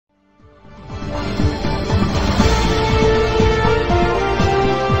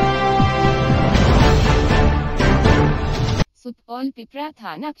Small Pipra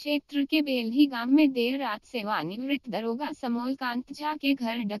थाना क्षेत्र के बेलही गांव में देर रात सेवानिवृत्त दरोगा समोलकांत झा के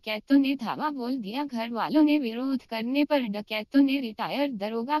घर डकैतों ने धावा बोल दिया। घर वालों ने विरोध करने पर डकैतों ने रिटायर्ड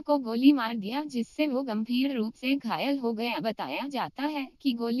दरोगा को गोली मार दिया, जिससे वो गंभीर रूप से घायल हो गया। बताया जाता है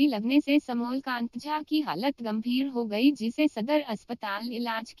कि गोली लगने से समोलकांत झा की हालत गंभीर हो गई, जिसे सदर अस्पताल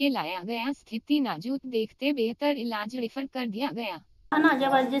इलाज के लाया गया। स्थिति नाजुक देखते बेहतर इलाज रेफर कर दिया गया। खाना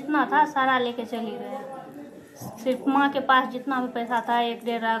जब जितना था सारा लेके चली गए। सिर्फ माँ के पास जितना भी पैसा था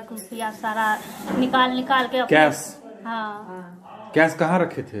 1-1.5 लाख रुपया सारा निकाल के कैश। हाँ, कैश कहाँ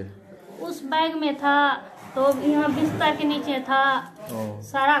रखे थे? उस बैग में था, तो यहाँ बिस्तर के नीचे था।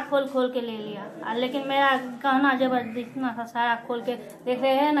 सारा खोल के ले लिया। लेकिन मेरा गहना जबर जितना था सारा खोल के देख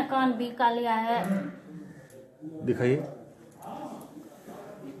रहे हैं ना, कान भी का लिया है। दिखाइए।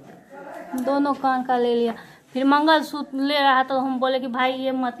 दोनों कान का ले लिया। फिर मंगलसूत्र ले रहा तो हम बोले कि भाई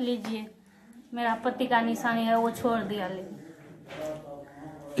ये मत लीजिए, मेरा पति का निशानी है, वो छोड़ दिया। लेकिन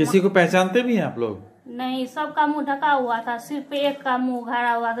किसी को पहचानते भी हैं आप लोग? नहीं, सबका मुंह ढका हुआ था, सिर्फ एक का मुंह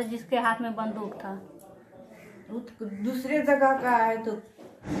उघाड़ा हुआ था जिसके हाथ में बंदूक था। दूसरे जगह का है तो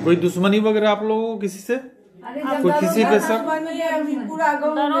कोई दुश्मनी वगैरह आप लोगों को किसी से? कोई किसी पे सब पूरा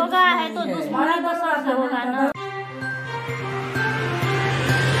दरोगा है तो दुश्मनी तो सबसे होगा ना।